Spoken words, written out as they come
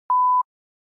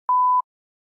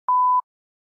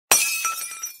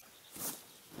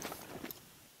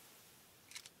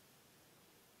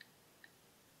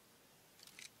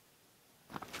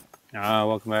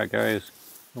Welcome back, guys.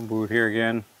 Boot here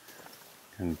again,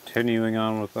 continuing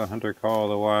on with the Hunter Call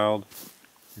of the Wild.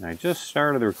 And I just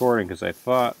started the recording because I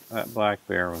thought that black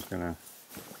bear was going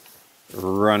to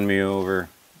run me over,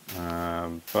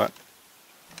 but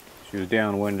she was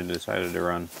downwind and decided to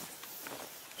run.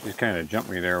 She just kind of jumped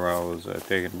me there while I was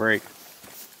taking a break.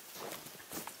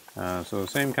 So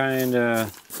same kind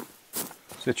of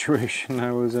situation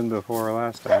I was in before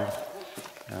last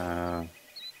time.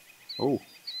 Oh.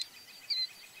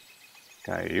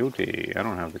 Coyote. I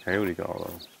don't have the coyote call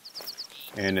though.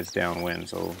 And it's downwind,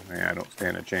 so yeah, I don't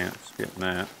stand a chance getting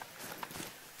that.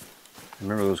 I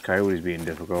remember those coyotes being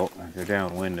difficult. If they're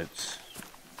downwind, it's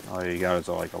all you got is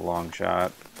like a long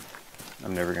shot.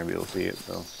 I'm never going to be able to see it,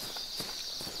 so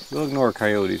we'll ignore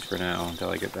coyotes for now until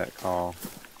I get that call.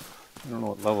 I don't know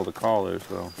what level the call is,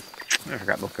 though. I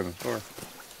forgot to look in the store.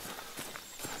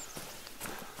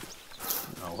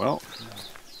 Oh well.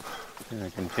 Gonna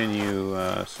continue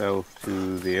south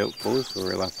to the outpost where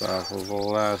we left off of the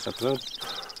last episode.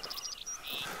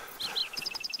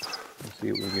 Let's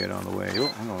see what we get on the way.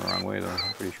 Oh, I'm going the wrong way though.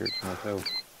 I'm pretty sure it's north south.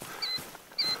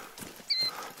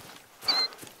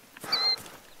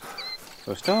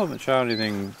 So I still haven't shot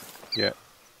anything yet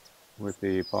with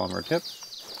the polymer tip.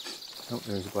 Oh,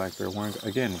 there's a black bear warning.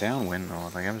 Again, downwind though.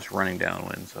 Like I'm just running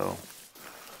downwind, so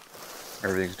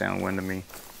everything's downwind to me.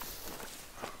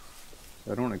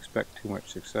 I don't expect too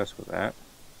much success with that.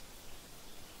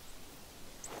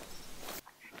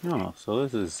 Oh, so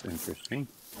this is interesting.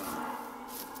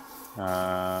 So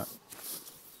I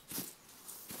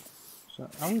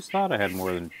always thought I had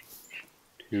more than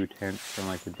 2 tents from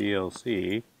like the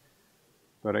DLC,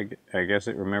 but I guess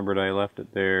it remembered I left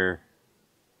it there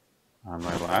on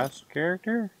my last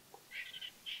character?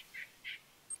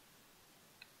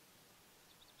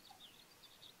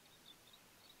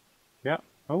 Yeah,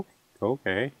 oh,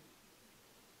 okay.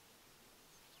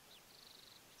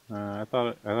 I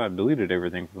thought it deleted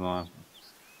everything from the last one.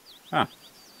 Ah,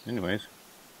 anyways.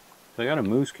 So I got a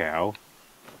moose cow.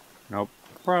 Nope,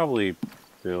 probably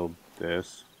build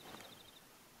this.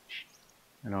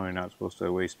 I know you're not supposed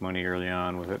to waste money early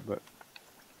on with it, but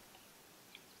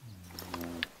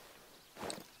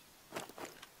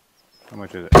how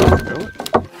much is it? Oh.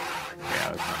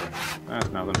 Yeah, that's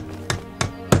nothing.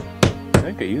 I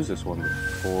think I used this one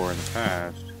before in the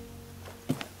past.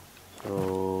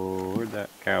 So where'd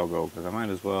that cow go? Because I might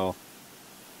as well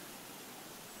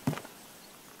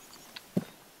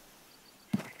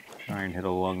try and hit a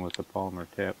lung with the polymer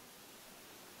tip.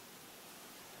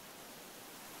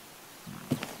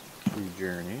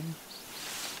 Journey.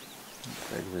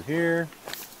 Exit here.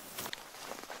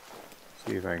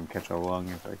 See if I can catch a lung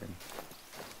if I can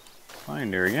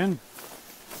find her again.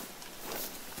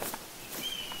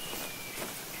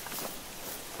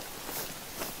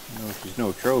 I know she's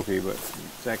no trophy, but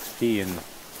it's XP and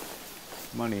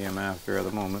money I'm after at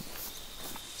the moment.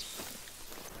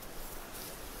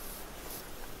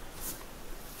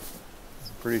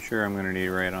 I'm pretty sure I'm going to need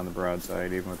right on the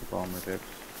broadside, even with the polymer tips.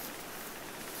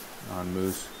 On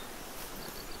moose.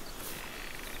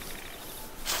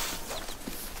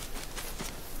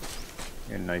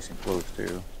 Getting nice and close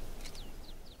too.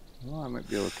 Well, I might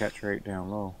be able to catch right down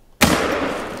low.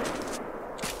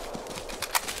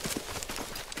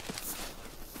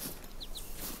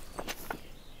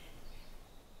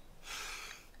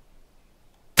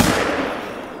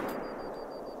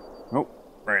 Oh,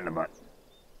 right in the butt.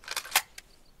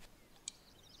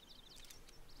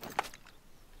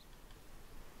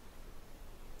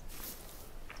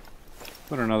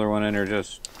 Put another one in there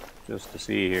just to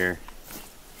see here.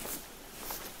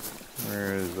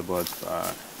 Where is the blood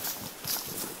spot?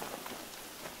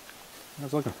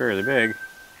 It's looking fairly big.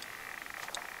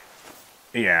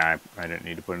 Yeah, I didn't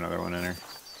need to put another one in there.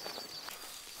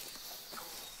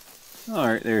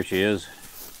 Alright, there she is.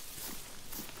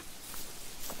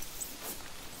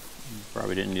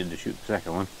 Probably didn't need to shoot the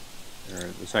second one. Or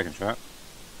the second shot.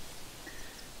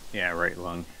 Yeah, right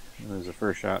lung. That was the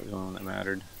first shot, the one that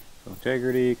mattered. So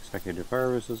integrity, consecutive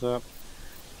harvest is up.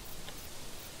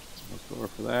 Let's go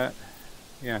for that.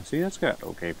 Yeah, see, that's got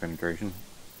okay penetration.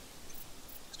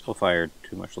 Still fired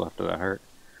too much left of that heart.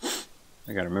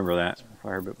 I gotta remember that.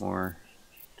 Fire a bit more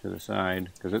to the side,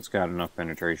 because it's got enough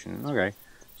penetration. Okay,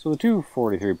 so the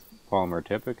 243 polymer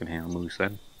tip, it can handle moose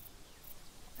then.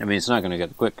 I mean, it's not gonna get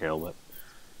the quick kill, but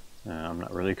I'm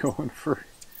not really going for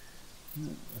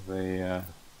the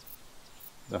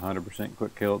 100%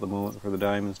 quick kill at the moment for the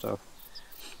diamond stuff.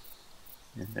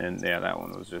 And yeah, that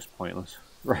one was just pointless.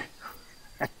 Right.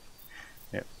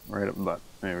 Yep, right up the butt.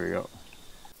 There we go.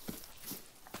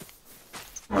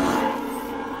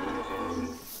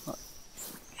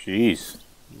 Jeez.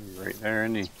 He's right there,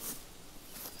 isn't he?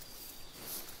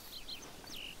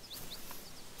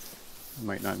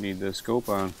 Might not need the scope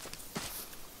on.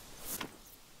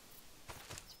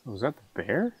 Was that the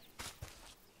bear?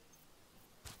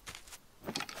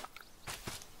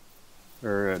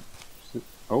 Or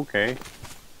okay.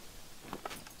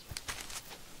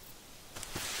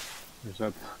 Is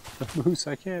that the moose?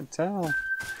 I can't tell.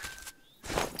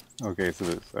 Okay, so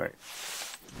this, alright.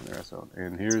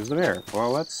 And here's the bear.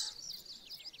 Well, let's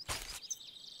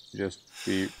just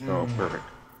be, oh, perfect.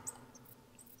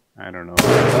 I don't know.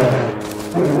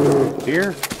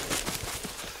 Here?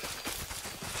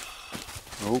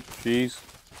 Oh, jeez.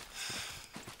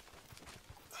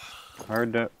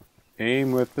 Hard to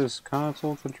aim with this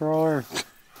console controller.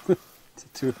 To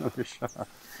do another shot. Oh,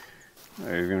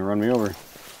 he's gonna run me over.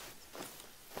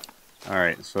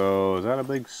 Alright, so is that a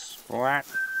big splat?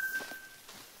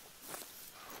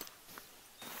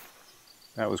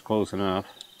 That was close enough.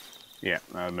 Yeah,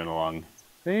 that would have been a long.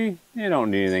 See? You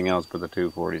don't need anything else but the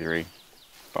 243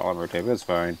 polymer tape. That's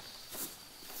fine.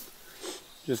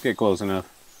 Just get close enough.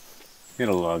 Hit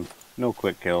a lug. No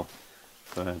quick kill.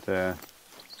 But,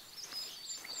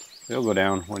 they'll go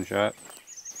down one shot.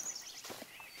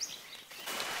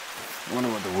 I wonder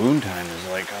what the wound time is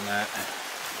like on that.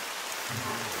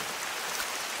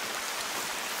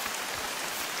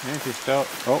 Yeah, she's still.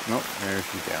 Oh, no. There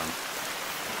she's down.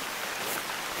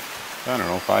 I don't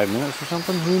know, 5 minutes or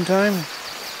something? Wound time?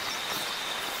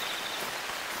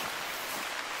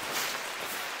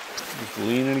 Just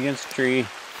leaning against the tree.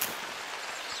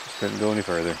 Just couldn't go any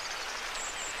further.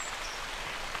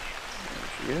 There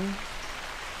she is.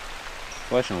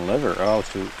 Flesh and liver. Oh, that was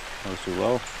too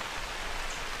low.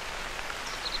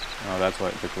 Oh, that's why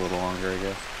it took a little longer, I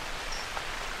guess.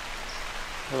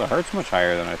 Well, the heart's much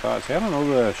higher than I thought. See, I don't know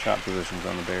the shot positions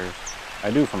on the bears. I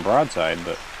do from broadside,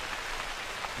 but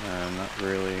not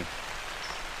really.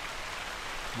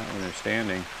 Not when they're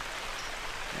standing.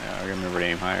 Yeah, I gotta remember to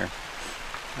aim higher.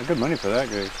 Good money for that.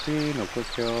 Good XP, no quick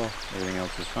kill. Everything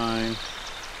else is fine.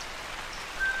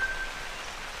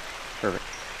 Perfect.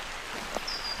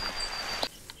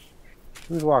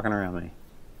 Who's walking around me?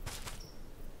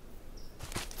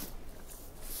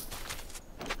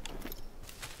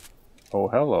 Oh,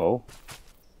 hello.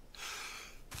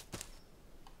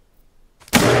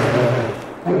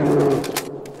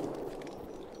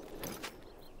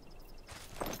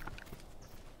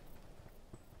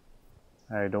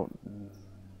 I don't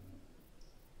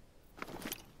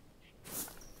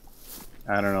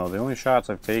know. The only shots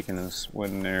I've taken is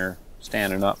when they're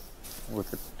standing up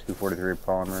with the 243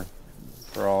 polymer.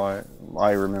 For all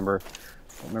I remember. I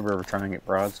don't remember ever trying it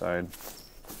broadside.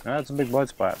 That's a big blood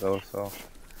splat though, so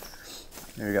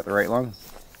maybe we got the right lung.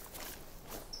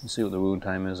 Let's see what the wound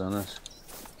time is on this.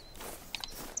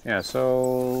 Yeah,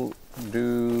 so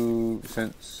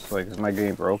since like is my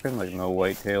game broken? Like no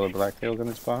whitetail or blacktail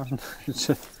gonna spawn? It's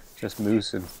just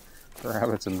moose and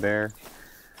rabbits and bear.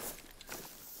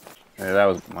 Yeah, that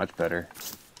was much better.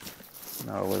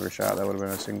 Not a liver shot. That would have been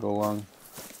a single lung.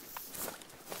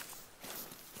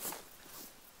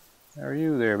 How are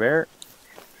you there, bear?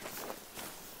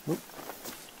 Oop.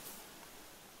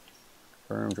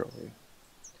 Firm trophy.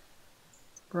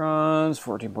 Bronze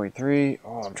 14.3.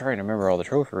 Oh, I'm trying to remember all the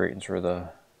trophy ratings for the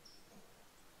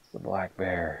black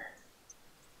bear.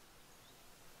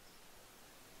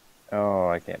 Oh,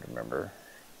 I can't remember.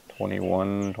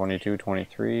 21, 22,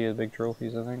 23 are big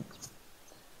trophies, I think.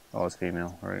 Oh, it's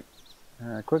female, right.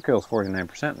 Quick kill's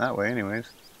 49% that way, anyways.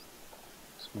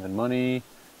 Some good money.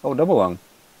 Oh, double lung.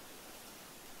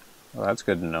 Well, that's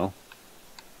good to know.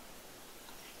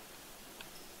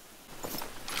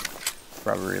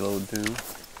 Probably reload too.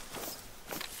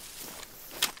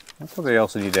 That's what they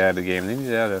also need to add to the game. They need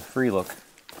to add a free look.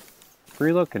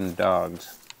 Free look and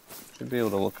dogs. Should be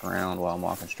able to look around while I'm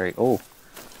walking straight. Oh,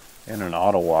 and an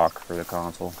auto walk for the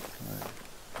console.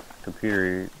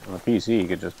 Computer, on the PC, you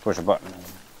could just push a button and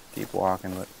keep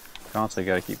walking, but console, you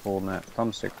gotta keep holding that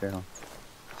thumbstick down.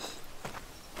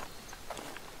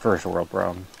 First world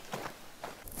problem.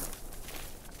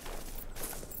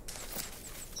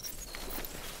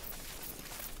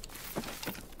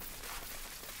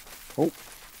 Oh,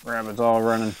 rabbits all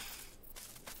running.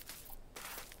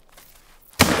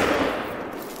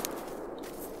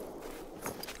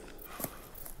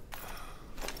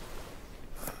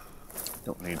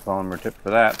 Don't need polymer tip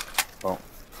for that. Oh.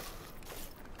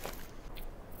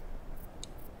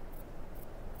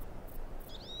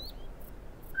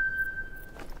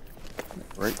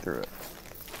 Right through it.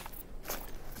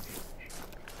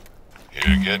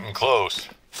 You're getting close.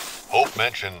 Hope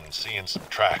mentioned seeing some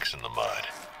tracks in the mud.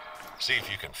 See if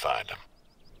you can find them.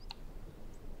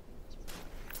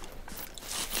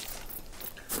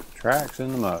 Tracks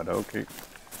in the mud, okay.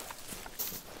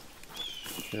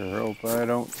 Sure hope I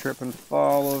don't trip and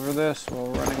fall over this while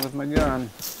running with my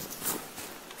gun.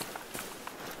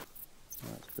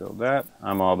 Let's build that.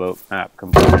 I'm all about map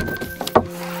component.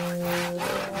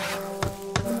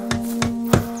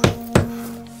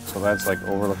 So that's like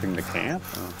overlooking the camp?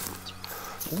 Oh.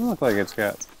 Doesn't look like it's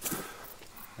got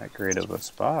that great of a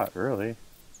spot, really.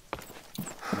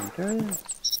 Okay.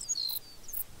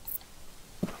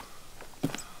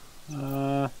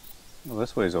 Well,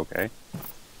 this way's okay.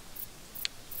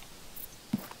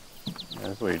 Yeah,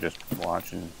 this way you're just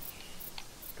watching.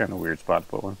 Kind of weird spot to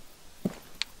put one.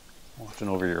 Watching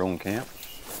over your own camp.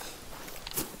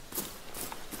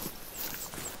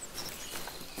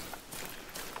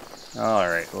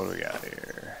 Alright, what do we got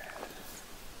here?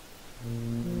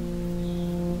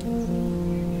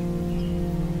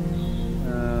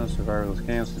 Survivalist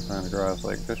camps to find the Grass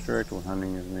Lake District when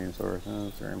hunting is the main source.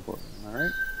 That's very important.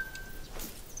 Alright.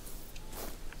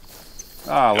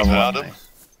 Ah, level up, nice.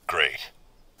 Great.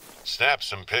 Snap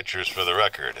some pictures for the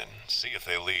record and see if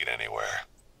they lead anywhere.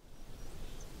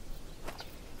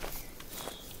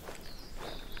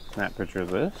 Snap picture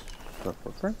of this.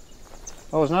 Footprint.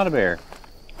 Oh, it's not a bear.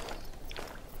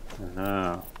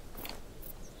 No.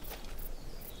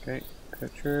 Okay,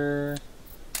 picture.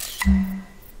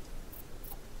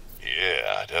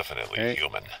 Yeah, definitely Okay.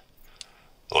 human.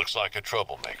 Looks like a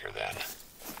troublemaker then.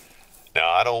 Now,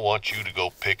 I don't want you to go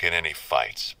picking any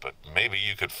fights, but maybe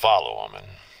you could follow them and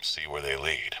see where they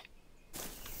lead.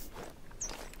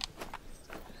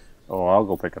 Oh, I'll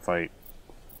go pick a fight.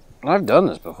 I've done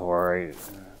this before.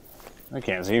 I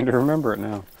can't seem to remember it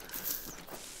now.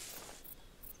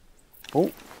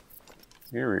 Oh,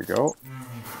 here we go.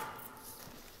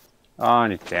 Oh,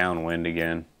 and it's downwind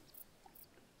again.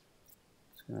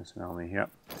 It's gonna smell me. Yep,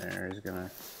 there he's gonna.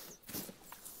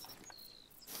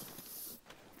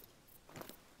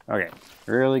 Okay,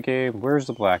 really, Gabe? Where's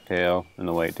the blacktail and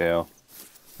the whitetail?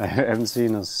 I haven't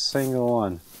seen a single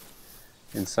one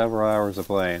in several hours of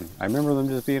playing. I remember them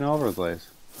just being all over the place.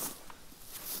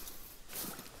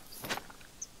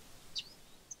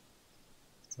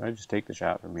 Should I just take the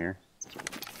shot from here?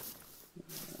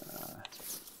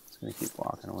 It's gonna keep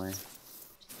walking away.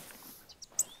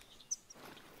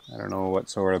 I don't know what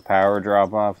sort of power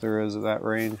drop off there is at that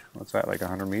range. What's that, like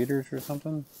 100 meters or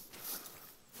something?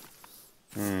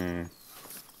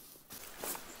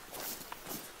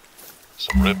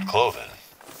 Some ripped clothing.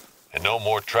 And no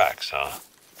more tracks, huh?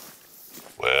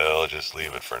 Well, just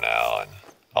leave it for now, and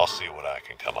I'll see what I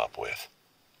can come up with.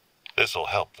 This'll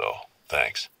help, though.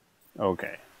 Thanks.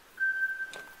 Okay.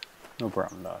 No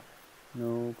problem, Doc.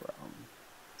 No problem.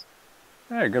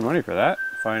 Hey, good money for that.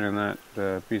 Finding that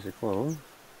piece of clothes.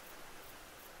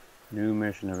 New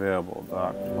mission available,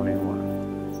 Doc 21.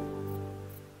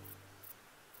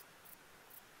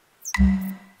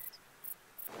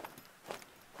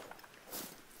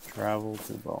 Travel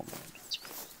to Beaumont.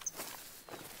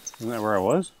 Isn't that where I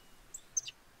was?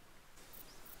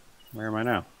 Where am I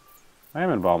now? I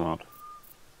am in Beaumont.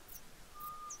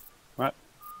 What?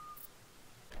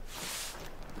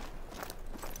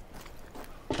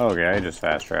 Okay, I just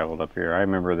fast traveled up here. I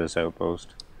remember this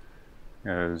outpost.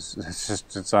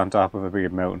 It's on top of a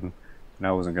big mountain, and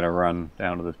I wasn't gonna run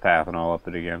down to this path and all up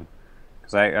it again.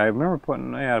 Cause I remember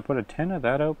putting, yeah, I put a 10 at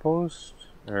that outpost,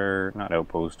 or not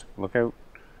outpost, lookout,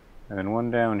 and then one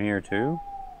down here too.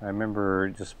 I remember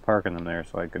just parking them there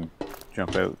so I could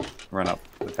jump out, run up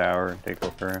the tower, and take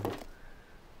over him.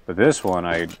 But this one,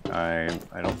 I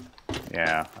don't,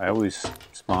 yeah, I always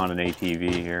spawn an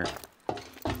ATV here,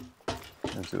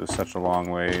 since it was such a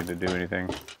long way to do anything.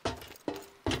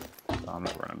 I'm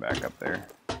not running back up there.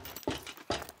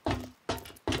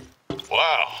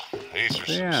 Wow, these are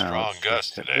some strong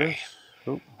gusts today.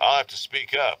 Oh. I'll have to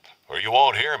speak up, or you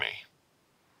won't hear me.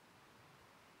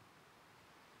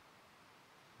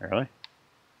 Really?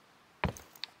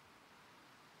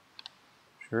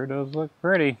 Sure does look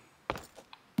pretty.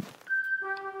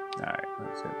 Alright,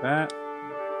 let's hit that.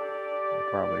 We'll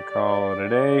probably call it a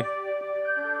day.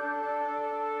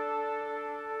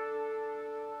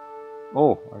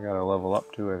 Oh, I gotta level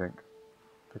up too, I think.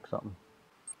 Pick something.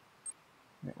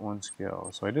 Get one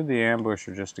skill. So I did the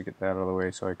ambusher just to get that out of the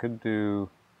way, so I could do...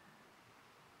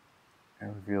 It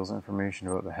reveals information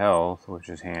about the health, which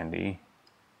is handy.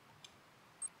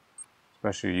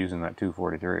 Especially using that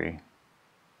 243.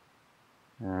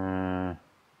 I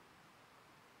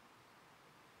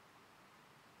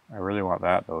really want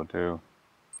that though, too.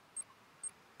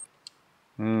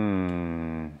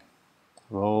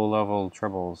 Low level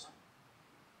tribbles.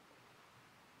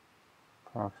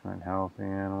 Approximate health of the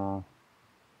animal.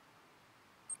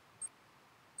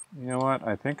 You know what?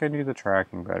 I think I need the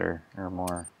tracking better, or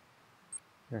more.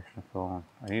 Direction full.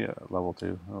 I need a level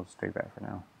 2. I'll just take that for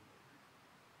now.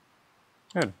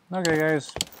 Good. Okay,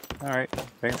 guys. Alright.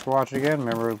 Thanks for watching again.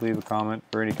 Remember to leave a comment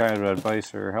for any kind of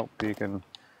advice or help you can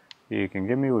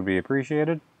give me would be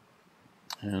appreciated.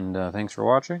 And thanks for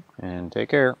watching, and take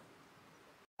care.